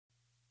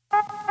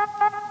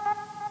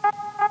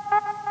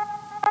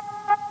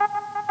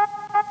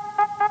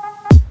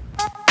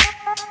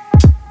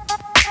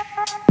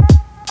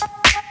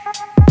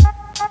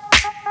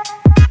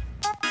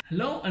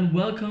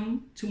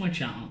welcome to my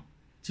channel.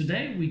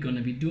 Today we're going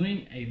to be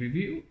doing a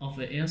review of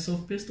an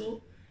airsoft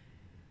pistol.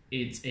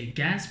 It's a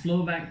gas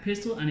blowback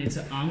pistol and it's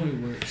an Armory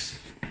Works.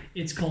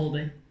 It's called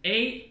the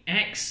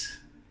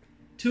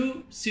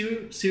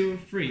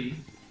HX2003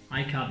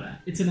 Hi-Capa.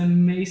 It's an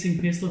amazing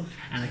pistol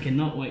and I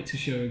cannot wait to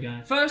show you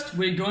guys. First,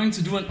 we're going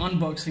to do an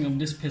unboxing of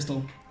this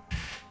pistol.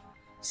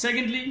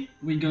 Secondly,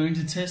 we're going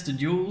to test the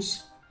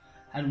joules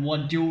and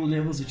what joule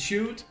levels it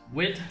shoot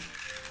with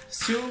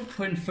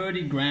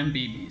 0.30 gram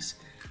BBs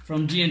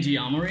from G&G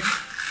Armory.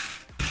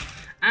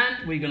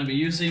 And we're gonna be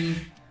using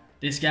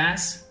this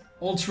gas,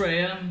 Ultra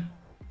Air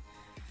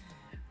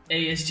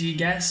ASG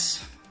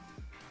gas.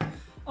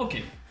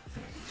 Okay,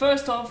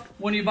 first off,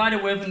 when you buy the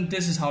weapon,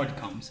 this is how it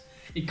comes.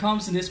 It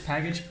comes in this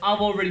package.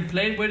 I've already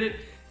played with it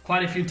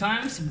quite a few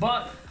times,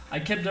 but I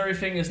kept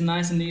everything as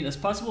nice and neat as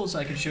possible so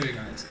I can show you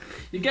guys.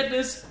 You get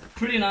this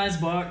pretty nice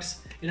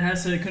box. It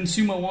has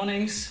consumer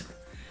warnings.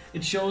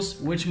 It shows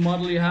which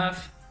model you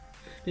have.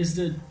 This is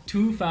the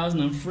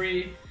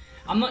 2003.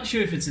 I'm not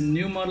sure if it's a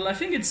new model. I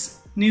think it's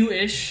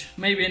new-ish,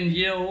 maybe a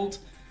year old.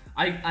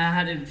 I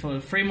had it for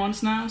 3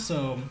 months now,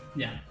 so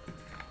yeah.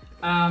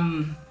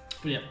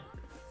 But yeah,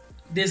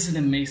 this is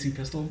an amazing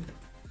pistol.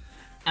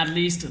 At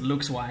least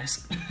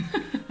looks-wise.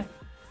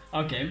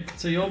 Okay,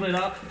 so you open it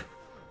up,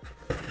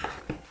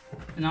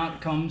 and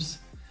out comes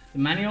the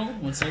manual.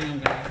 One second, I'm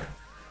gonna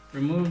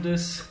remove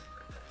this.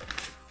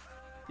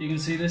 You can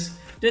see this.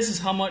 This is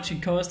how much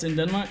it cost in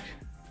Denmark.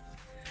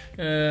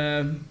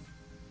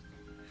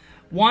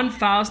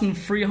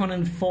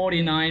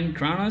 1,349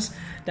 kroners.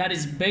 That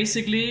is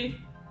basically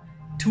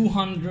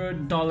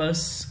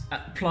 $200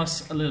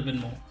 plus a little bit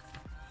more.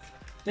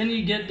 Then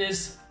you get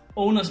this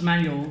owner's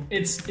manual.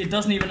 It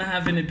doesn't even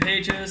have any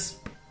pages.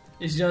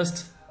 It's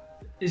just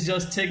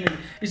technical.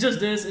 It's just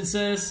this. It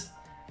says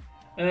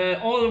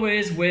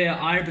always wear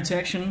eye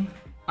protection.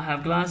 I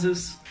have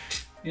glasses,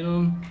 you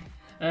know.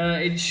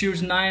 It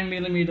shoots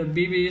 9mm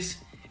BBs.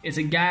 It's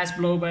a gas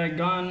blowback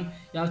gun.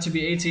 You have to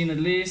be 18 at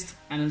least,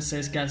 and it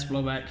says gas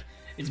blowback.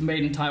 It's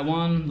made in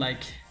Taiwan,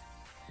 like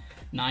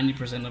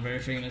 90% of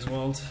everything in this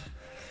world.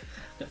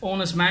 The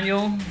owner's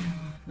manual.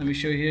 Let me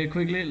show you here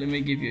quickly. Let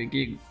me give you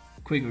a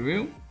quick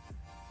review.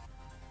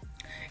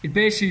 It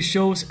basically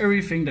shows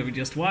everything that we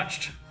just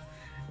watched.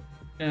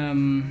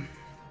 12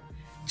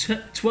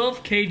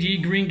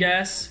 kg green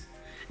gas.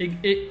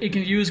 It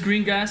can use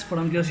green gas, but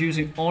I'm just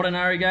using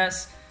ordinary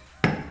gas.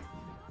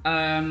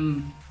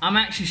 I'm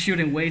actually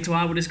shooting way too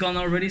hard with this gun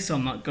already, so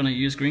I'm not gonna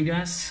use green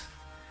gas.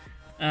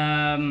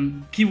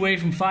 Keep away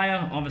from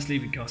fire, obviously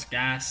because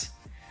gas.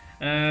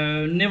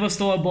 Never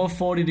store above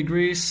 40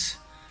 degrees.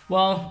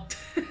 Well,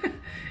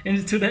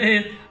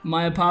 today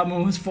my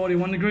apartment was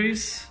 41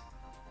 degrees,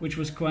 which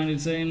was quite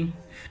insane.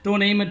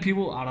 Don't aim at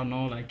people, I don't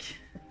know, like,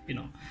 you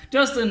know,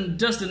 just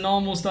the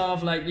normal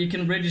stuff. Like, you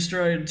can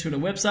register it to the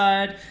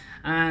website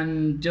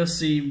and just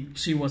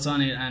see what's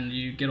on it, and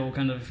you get all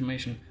kind of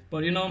information.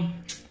 But you know,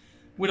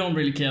 we don't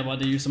really care about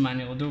the user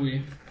manual, do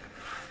we?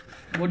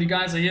 What you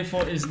guys are here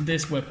for is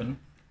this weapon,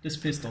 this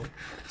pistol.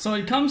 So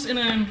it comes in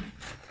a,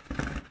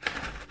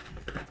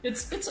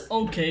 it's an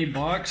okay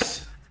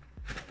box.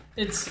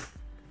 It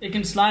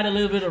can slide a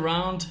little bit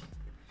around.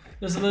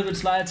 There's a little bit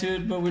slide to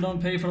it, but we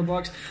don't pay for the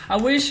box. I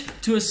wish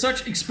to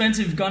such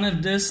expensive gun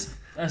as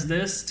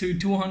this to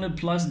 $200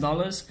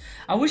 plus.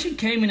 I wish it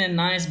came in a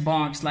nice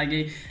box, like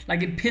a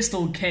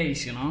pistol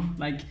case, you know,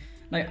 like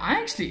I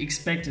actually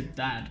expected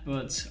that,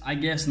 but I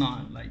guess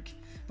not. Like,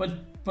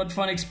 but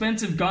for an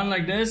expensive gun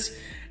like this,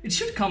 it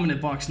should come in a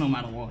box no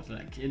matter what.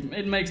 Like,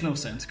 it makes no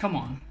sense. Come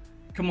on,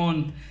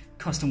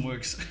 Custom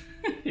Works.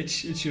 it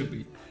should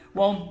be.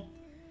 Well,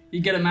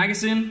 you get a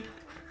magazine,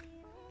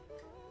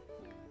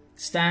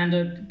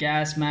 standard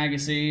gas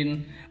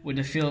magazine with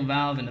the fill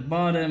valve in the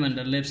bottom and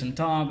the lips on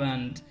top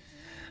and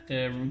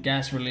the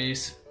gas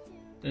release.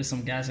 There's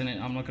some gas in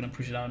it. I'm not gonna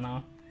push it out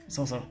now. It's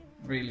also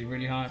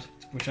really hard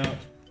to push out.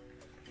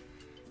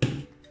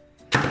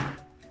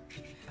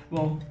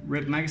 Well,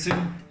 RIP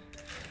magazine.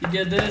 You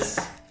get this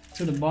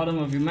to the bottom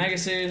of your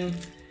magazine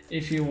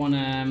if you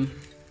wanna.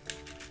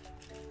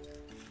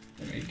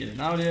 Let me get it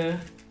out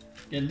here.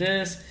 Get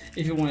this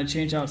if you wanna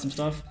change out some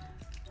stuff.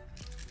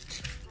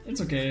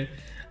 It's okay.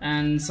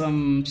 And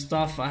some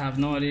stuff I have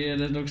no idea.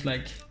 That looks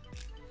like.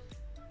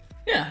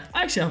 Yeah,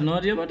 I actually have no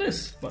idea about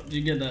this, but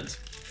you get that.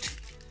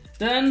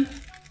 Then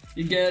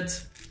you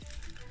get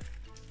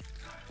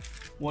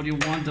what you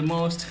want the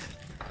most.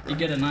 You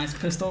get a nice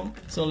pistol.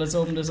 So let's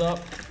open this up.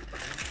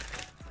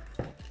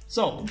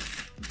 So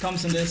it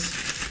comes in this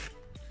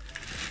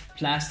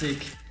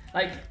plastic.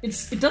 Like,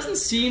 it doesn't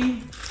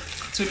seem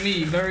to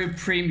me very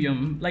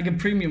premium, like a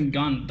premium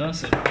gun,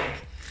 does it?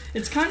 Like,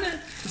 it's kind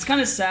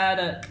of sad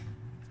that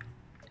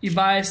you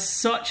buy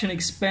such an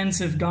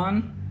expensive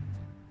gun,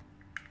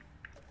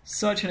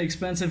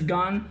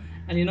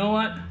 and you know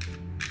what?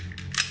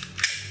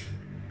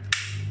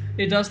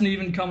 It doesn't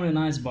even come in a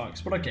nice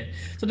box. But okay,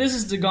 so this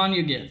is the gun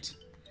you get.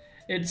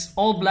 It's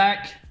all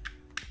black.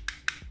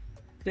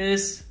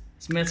 This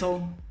is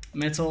metal,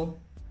 metal,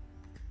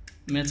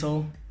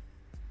 metal,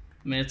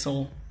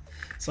 metal.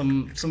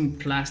 some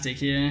plastic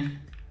here,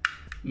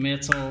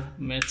 metal.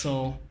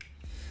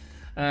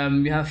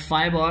 You have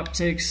fiber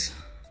optics.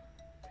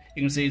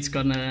 You can see it's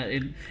gonna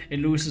it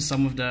loses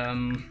some of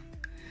the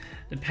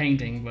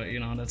painting, but you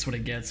know that's what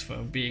it gets for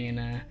being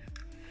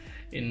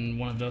in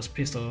one of those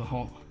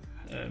pistol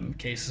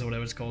cases or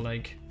whatever it's called,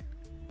 like,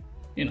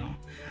 you know.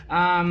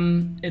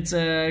 It's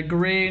a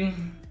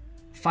green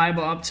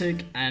fiber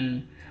optic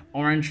and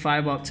orange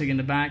fiber optic in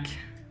the back.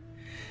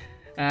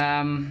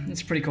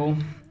 It's pretty cool.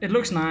 It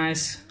looks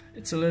nice.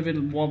 It's a little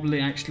bit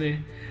wobbly actually.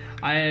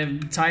 I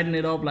have tightened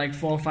it up like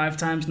 4 or 5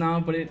 times now,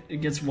 but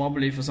it gets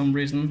wobbly for some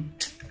reason.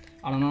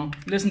 I don't know.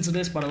 Listen to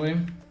this, by the way.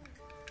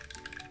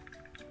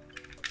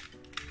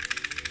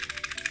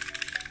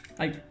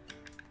 Like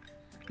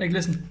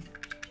listen.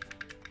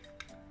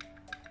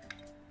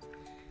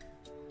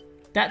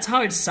 That's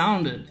how it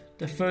sounded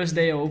the first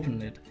day I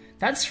opened it.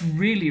 That's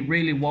really,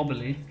 really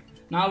wobbly.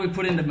 Now we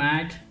put in the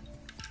mag.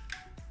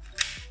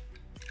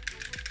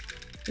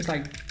 It's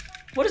like,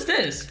 what is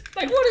this?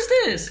 Like, what is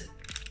this?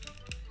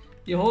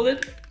 You hold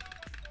it.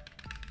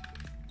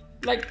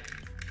 Like,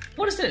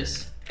 what is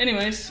this?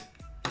 Anyways,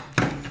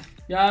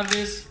 you have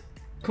this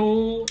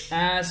cool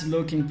ass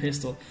looking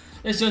pistol.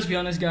 Let's just be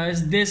honest,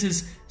 guys. This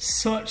is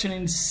such an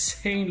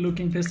insane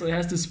looking pistol. It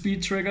has the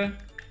speed trigger.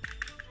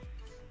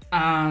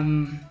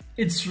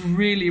 It's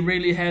really,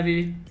 really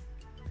heavy.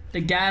 The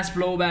gas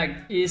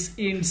blowback is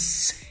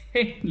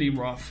insanely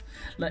rough.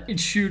 Like, it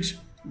shoots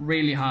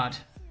really hard.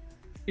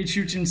 It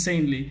shoots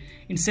insanely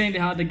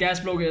hard. The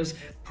gas blowback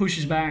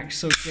pushes back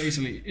so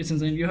crazily. It's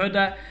insane. You heard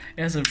that?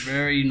 It has a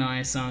very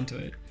nice sound to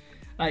it.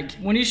 Like,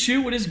 when you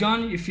shoot with this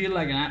gun, you feel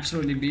like an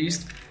absolutely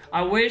beast.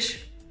 I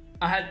wish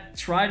I had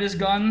tried this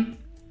gun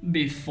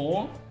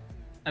before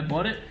I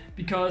bought it,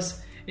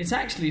 because it's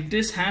actually,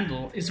 this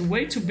handle is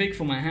way too big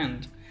for my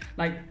hand.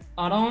 Like,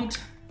 I don't,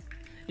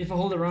 if I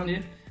hold it around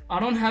here, I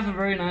don't have a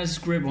very nice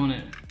grip on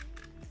it.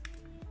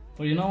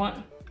 But you know what?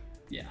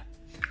 Yeah.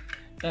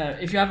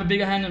 If you have a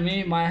bigger hand than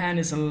me, my hand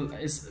is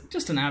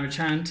just an average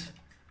hand.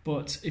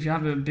 But if you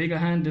have a bigger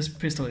hand, this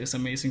pistol is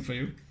amazing for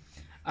you.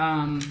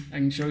 I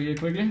can show you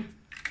quickly.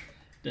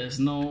 There's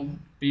no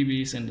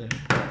BBs in the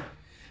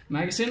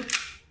magazine.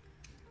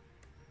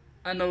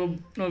 And no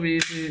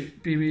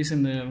BBs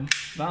in the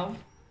valve.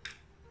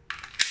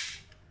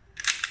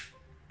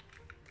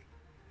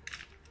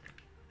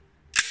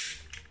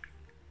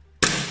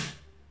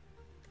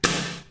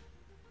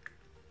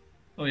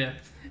 Oh yeah,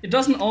 it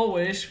doesn't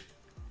always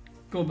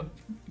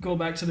go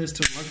back to this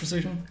to lock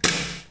position,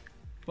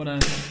 but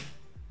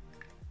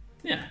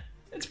yeah,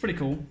 it's pretty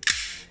cool.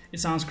 It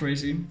sounds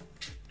crazy.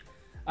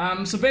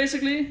 So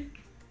basically,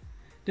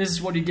 this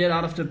is what you get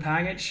out of the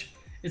package.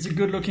 It's a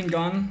good looking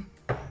gun.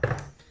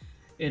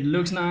 It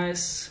looks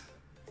nice.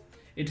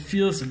 It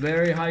feels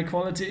very high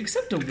quality,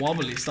 except the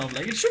wobbly stuff.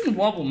 Like, it shouldn't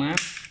wobble, man.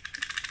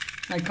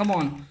 Like, come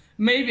on.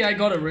 Maybe I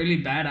got a really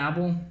bad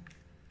apple.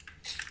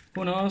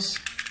 Who knows?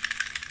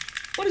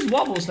 But it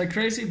wobbles like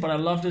crazy, but I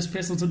love this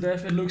pistol to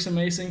death. It looks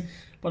amazing,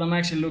 but I'm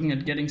actually looking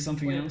at getting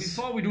something else.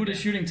 Before we do the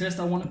shooting test,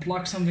 I want to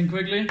plug something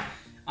quickly.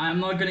 I am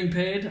not getting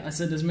paid. I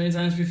said this many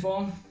times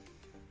before.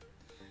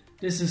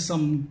 This is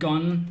some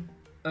gun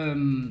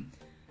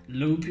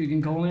loop, you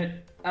can call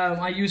it.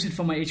 I use it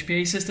for my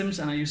HPA systems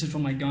and I use it for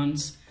my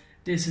guns.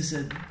 This is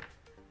a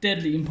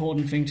deadly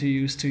important thing to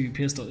use to your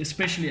pistol,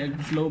 especially a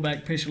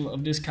blowback pistol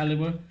of this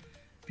caliber,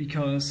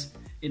 because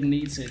it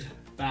needs it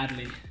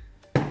badly.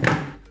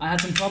 I had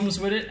some problems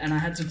with it and I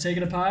had to take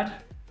it apart.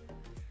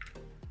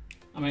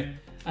 I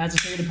had to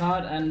take it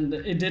apart and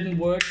it didn't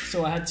work,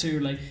 so I had to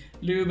like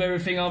lube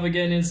everything up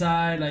again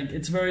inside. Like,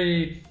 it's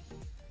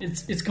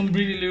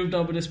completely lubed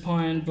up at this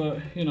point, but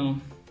you know,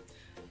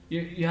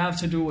 you have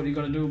to do what you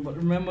gotta do. But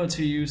remember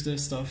to use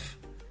this stuff.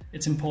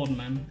 It's important,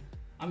 man.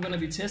 I'm gonna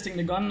be testing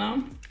the gun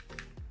now,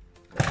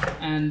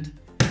 and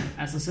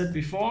as I said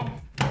before,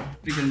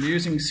 we're gonna be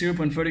using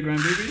 0.30 gram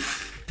BB,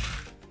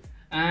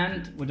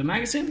 and with the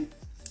magazine,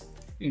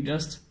 you can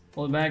just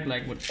hold back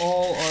like with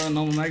all other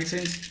normal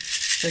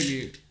magazines. Take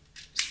your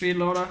speed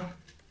loader.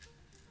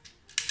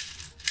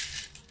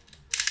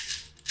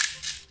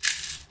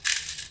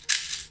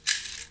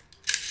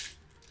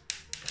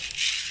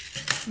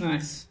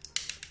 Nice.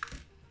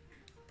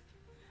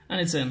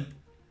 And it's in.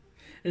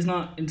 It's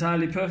not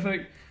entirely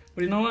perfect,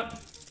 but you know what?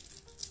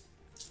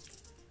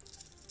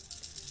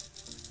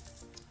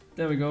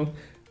 There we go.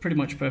 Pretty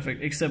much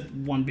perfect, except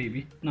one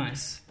BB.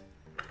 Nice.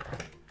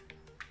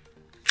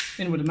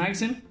 In with the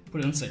magazine,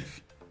 put it on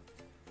safe.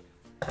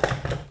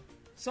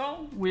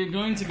 So we're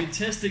going to be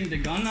testing the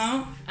gun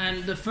now,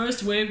 and the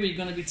first way we're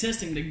going to be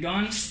testing the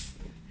gun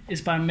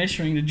is by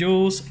measuring the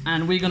joules,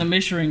 and we're going to be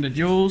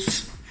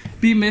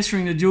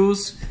measuring the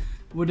joules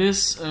with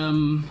this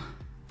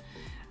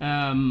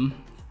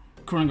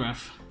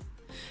chronograph.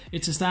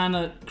 It's a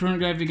standard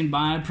chronograph you can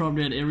buy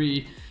probably at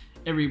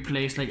every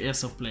place, like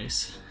airsoft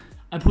place.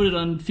 I put it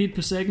on feet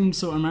per second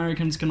so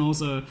Americans can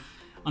also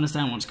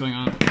understand what's going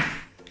on.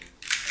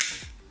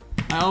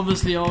 I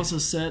obviously also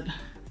set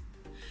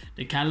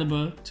the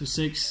caliber to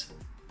 6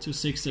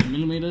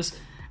 millimeters,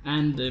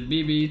 and the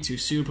BB to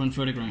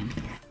 0.30 gram.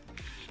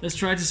 Let's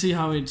try to see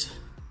how it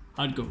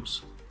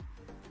goes.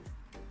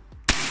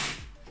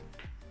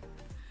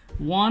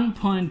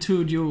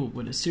 1.2 dual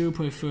with a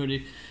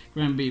 0.30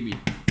 gram BB.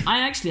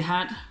 I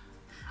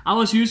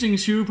was using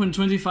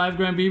 0.25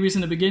 gram BBs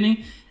in the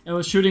beginning. I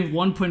was shooting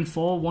 1.4,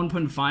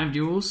 1.5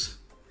 joules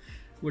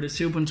with a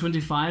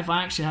 0.25.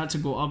 I actually had to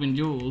go up in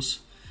joules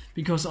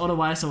because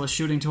otherwise I was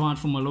shooting too hard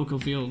from my local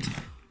field.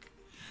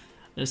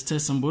 Let's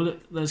test some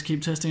bullet. Let's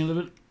keep testing a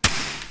little bit.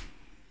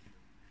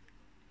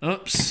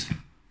 Oops.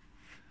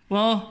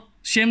 Well,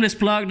 shameless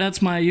plug,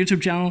 that's my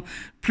YouTube channel.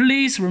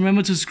 Please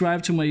remember to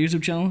subscribe to my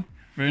YouTube channel.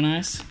 Very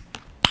nice.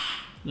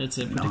 Let's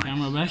put the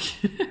camera back.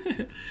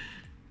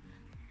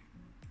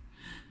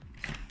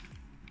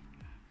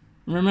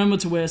 Remember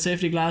to wear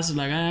safety glasses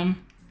like I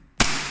am.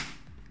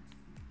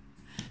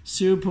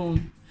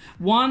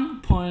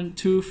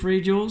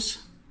 1.23 joules.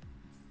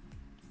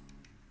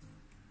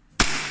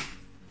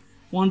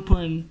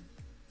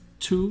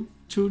 1.22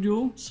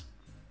 joules.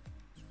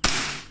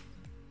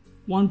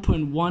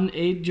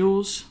 1.18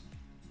 joules.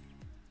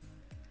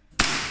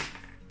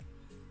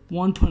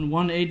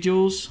 1.18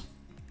 joules.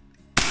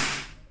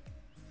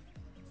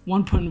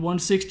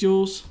 1.16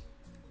 joules.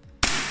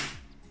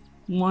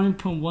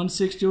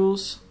 1.16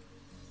 joules.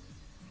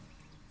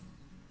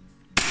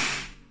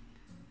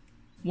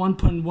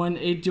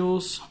 1.18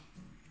 joules.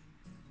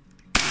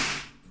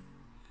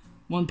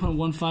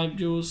 1.15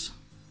 joules.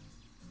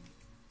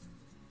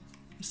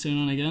 Let's turn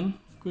on again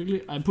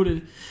quickly. I put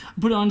it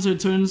on so it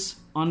turns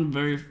on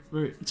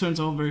it turns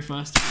off very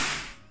fast.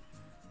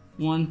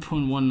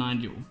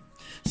 1.19 joule.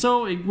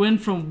 So it went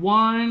from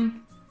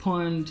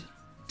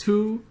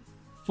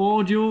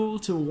 1.24 joule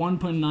to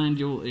 1.9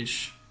 joule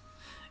ish.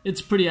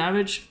 It's pretty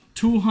average.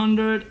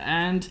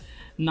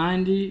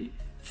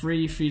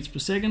 293 feet per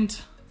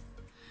second.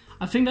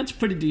 I think that's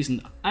pretty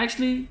decent.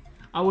 Actually,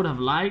 I would have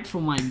liked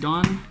for my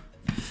gun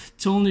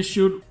to only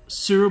shoot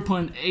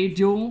 0.8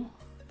 joule,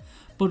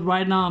 but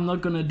right now I'm not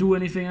gonna do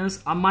anything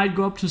else. I might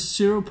go up to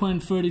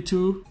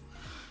 0.32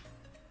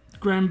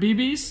 gram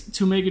BBs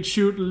to make it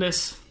shoot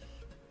less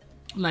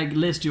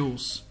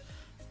joules,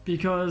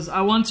 because I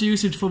want to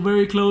use it for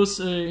very close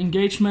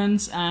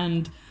engagements,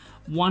 and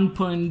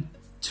 1.2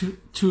 to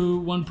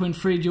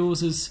 1.3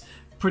 joules is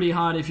pretty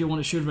hard if you want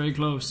to shoot very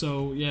close.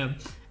 So yeah,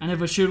 and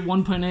if I shoot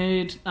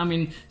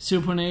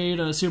 0.8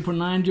 or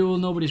 0.9 joule,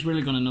 nobody's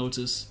really gonna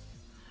notice,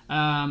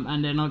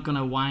 and they're not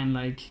gonna whine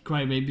like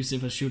crybabies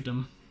if I shoot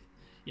them.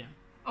 Yeah.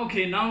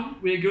 Okay, now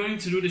we're going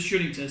to do the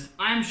shooting test.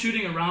 I'm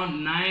shooting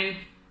around 9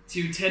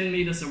 to 10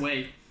 meters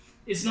away.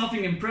 It's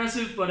nothing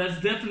impressive, but that's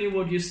definitely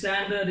what your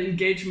standard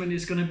engagement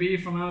is gonna be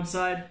from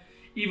outside,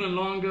 even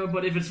longer.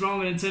 But if it's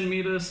longer than 10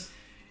 meters,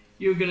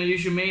 you're gonna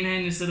use your main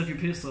hand instead of your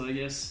pistol, I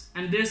guess.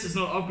 And this is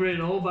not upgraded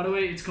at all, by the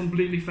way, it's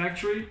completely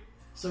factory.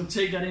 So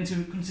take that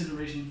into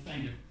consideration.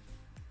 Thank you.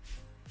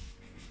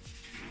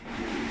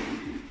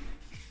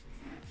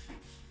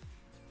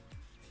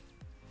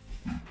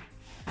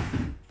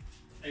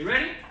 Are you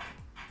ready?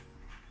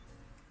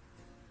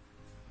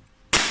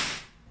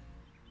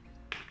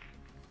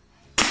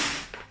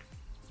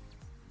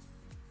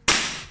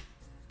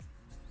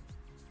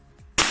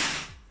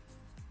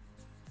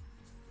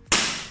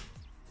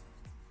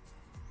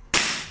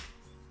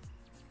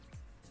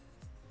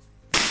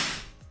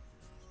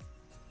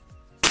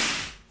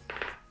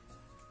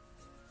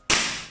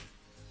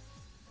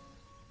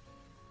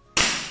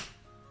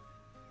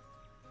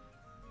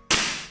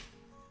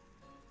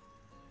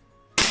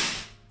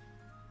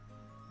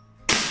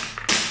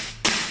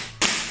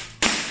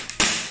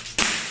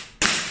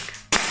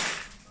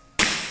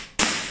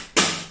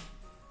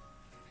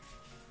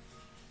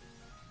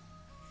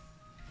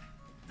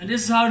 And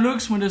this is how it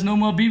looks when there's no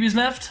more BBs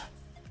left.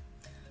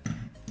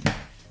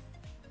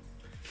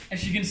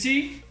 As you can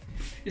see,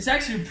 it's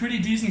actually a pretty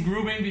decent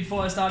grouping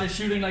before I started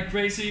shooting like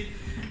crazy.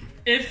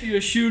 If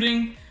you're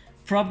shooting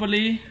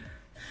properly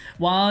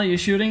while you're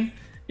shooting,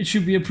 it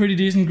should be a pretty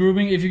decent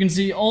grouping. If you can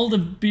see, all the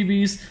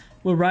BBs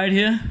were right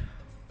here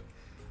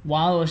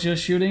while I was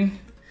just shooting.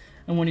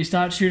 And when you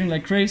start shooting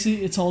like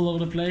crazy, it's all over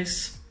the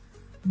place.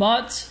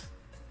 But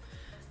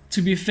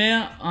to be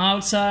fair,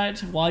 outside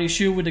while you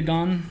shoot with a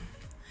gun,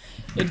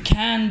 it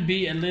can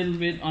be a little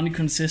bit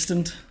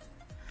inconsistent.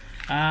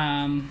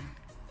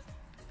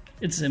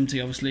 It's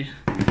empty, obviously.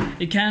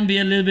 It can be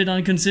a little bit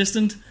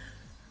inconsistent,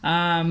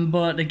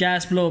 but the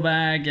gas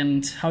blowback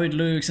and how it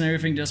looks and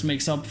everything just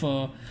makes up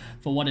for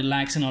what it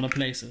lacks in other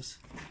places.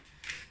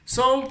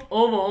 So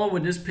overall,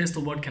 with this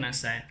pistol, what can I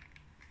say?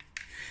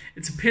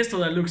 It's a pistol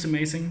that looks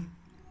amazing.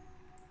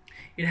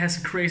 It has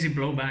a crazy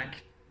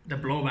blowback. The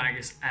blowback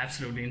is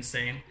absolutely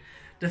insane.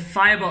 The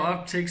fiber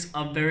optics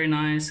are very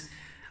nice.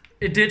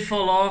 It did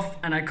fall off,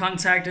 and I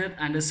contacted,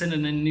 and they sent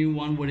in a new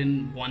one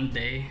within 1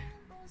 day.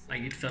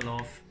 Like, it fell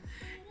off.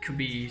 It could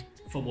be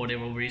for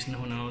whatever reason,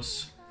 who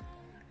knows.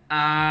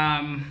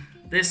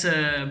 This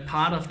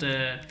part of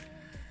the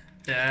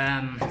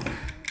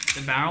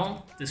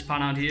barrel, this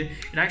part out here,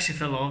 it actually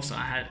fell off, so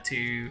I had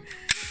to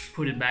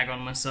put it back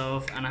on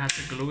myself, and I had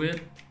to glue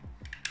it.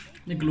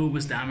 The glue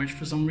was damaged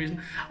for some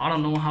reason. I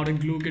don't know how the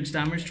glue gets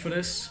damaged for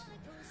this.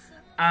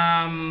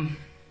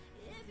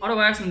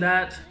 Otherwise than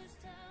that,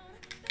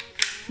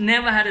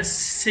 never had a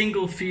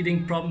single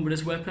feeding problem with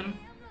this weapon.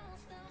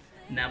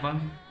 Never.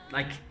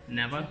 Like,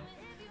 never.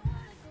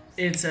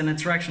 It's an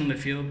attraction in the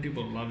field.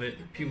 People love it.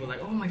 People are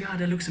like, oh my god,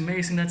 that looks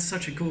amazing. That's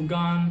such a cool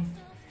gun.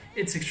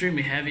 It's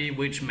extremely heavy,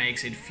 which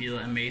makes it feel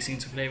amazing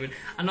to play with.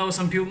 I know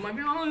some people might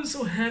be, oh, it's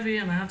so heavy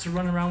and I have to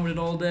run around with it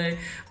all day.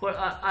 But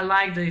I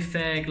like the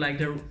effect, like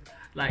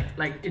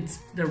it's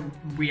the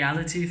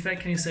reality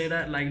effect, can you say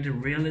that? Like the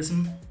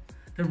realism.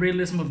 The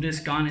realism of this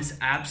gun is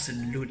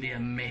absolutely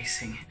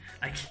amazing.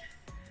 Like,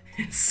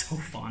 it's so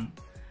fun.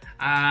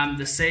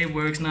 The save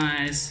works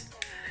nice.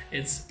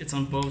 It's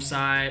on both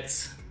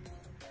sides.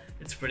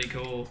 It's pretty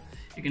cool.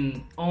 You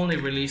can only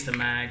release the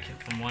mag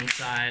from one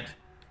side.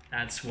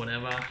 That's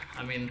whatever.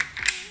 I mean,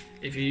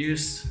 if you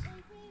use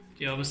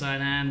the other side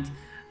hand,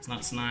 it's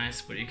not so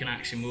nice, but you can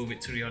actually move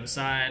it to the other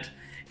side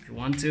if you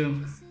want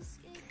to.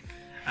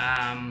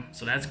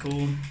 So that's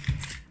cool.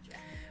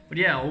 But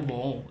yeah,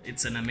 overall,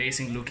 it's an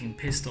amazing looking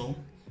pistol.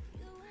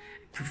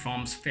 It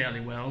performs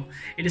fairly well.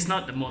 It is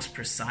not the most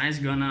precise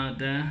gun out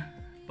there,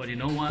 but you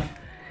know what?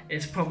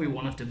 It's probably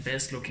one of the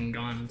best looking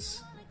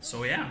guns.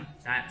 So yeah,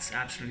 that's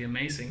absolutely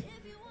amazing.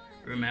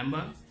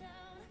 Remember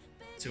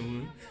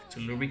to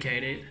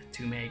lubricate it,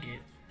 to make it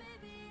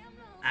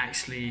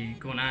actually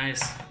go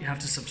nice. You have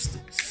to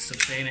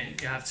sustain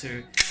it. You have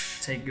to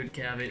take good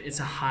care of it. It's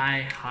a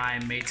high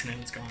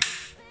maintenance gun.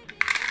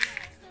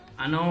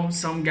 I know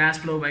some gas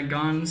blowback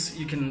guns,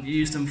 you can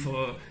use them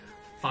for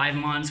 5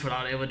 months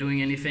without ever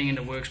doing anything and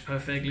it works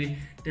perfectly.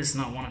 This is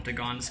not one of the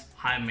guns.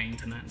 High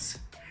maintenance.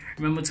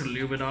 Remember to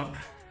lube it up.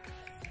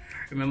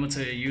 Remember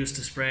to use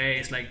the spray.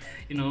 It's like,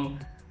 you know,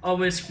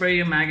 always spray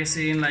your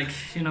magazine. Like,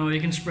 you know, you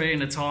can spray in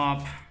the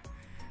top.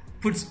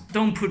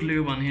 Don't put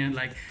lube on here.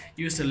 Like,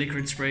 use the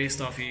liquid spray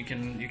stuff you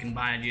can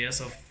buy at the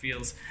Airsoft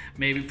fields.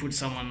 Maybe put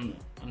some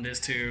on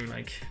this too.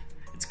 Like,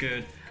 it's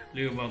good.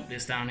 Lube up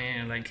this down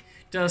here. Like,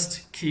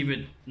 just keep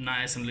it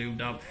nice and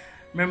lubed up.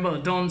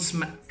 Remember, don't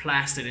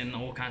blast it in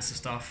all kinds of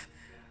stuff.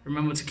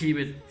 Remember to keep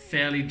it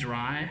fairly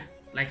dry.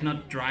 Like,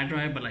 not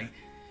dry, but like,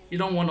 you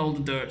don't want all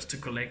the dirt to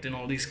collect in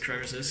all these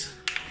crevices.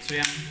 So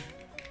yeah,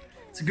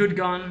 it's a good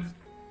gun.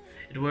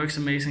 It works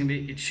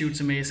amazingly, it shoots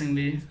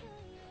amazingly,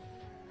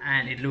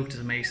 and it looks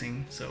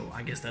amazing. So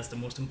I guess that's the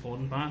most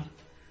important part.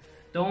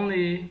 The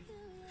only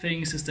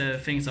things is the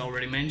things I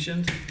already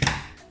mentioned.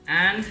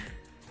 And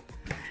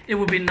it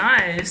would be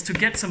nice to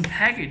get some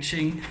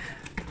packaging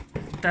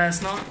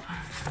that's not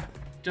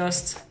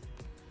just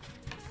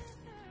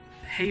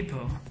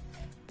paper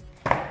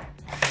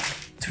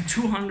to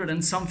 $200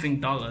 and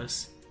something.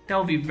 That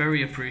would be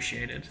very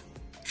appreciated.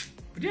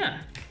 But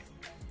yeah,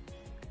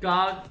 go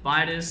out,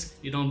 buy this.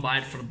 You don't buy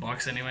it for the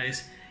box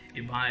anyways.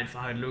 You buy it for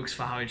how it looks,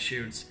 for how it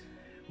shoots.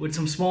 With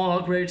some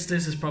small upgrades,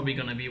 this is probably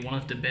gonna be one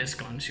of the best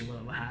guns you will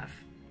ever have.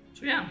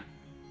 So yeah.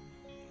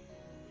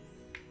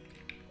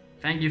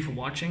 Thank you for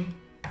watching.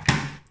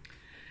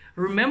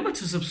 Remember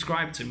to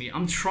subscribe to me.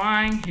 I'm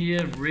trying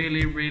here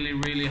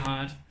really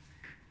hard.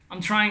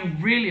 I'm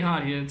trying really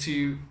hard here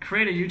to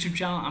create a YouTube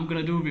channel. I'm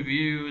gonna do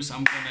reviews.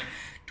 I'm gonna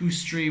do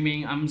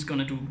streaming. I'm just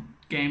gonna do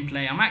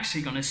gameplay. I'm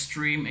actually gonna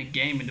stream a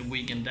game in the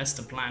weekend. That's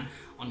the plan.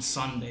 On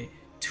Sunday,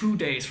 2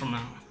 days from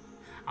now,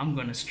 I'm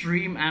gonna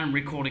stream and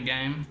record a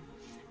game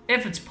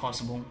if it's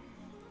possible.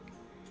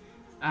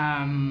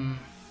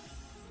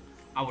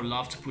 I would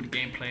love to put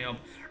gameplay up.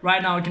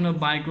 Right now I cannot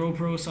buy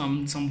GoPro, so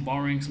I'm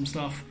borrowing some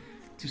stuff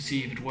to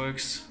see if it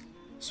works.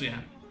 So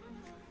yeah,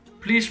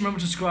 please remember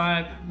to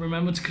subscribe.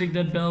 Remember to click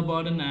that bell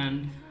button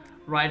and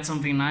write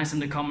something nice in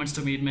the comments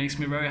to me. It makes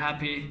me very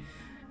happy.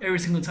 Every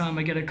single time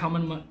I get a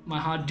comment, my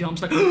heart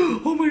jumps like,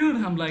 oh my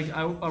god. I'm like,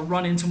 I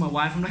run into my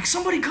wife. I'm like,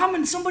 somebody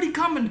comment,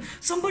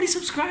 somebody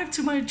subscribe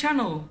to my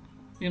channel.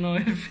 You know,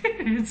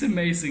 it's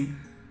amazing.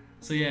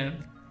 So yeah,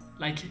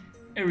 like,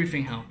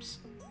 everything helps.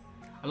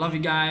 I love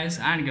you guys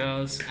and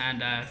girls,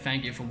 and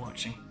thank you for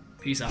watching.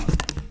 Peace out.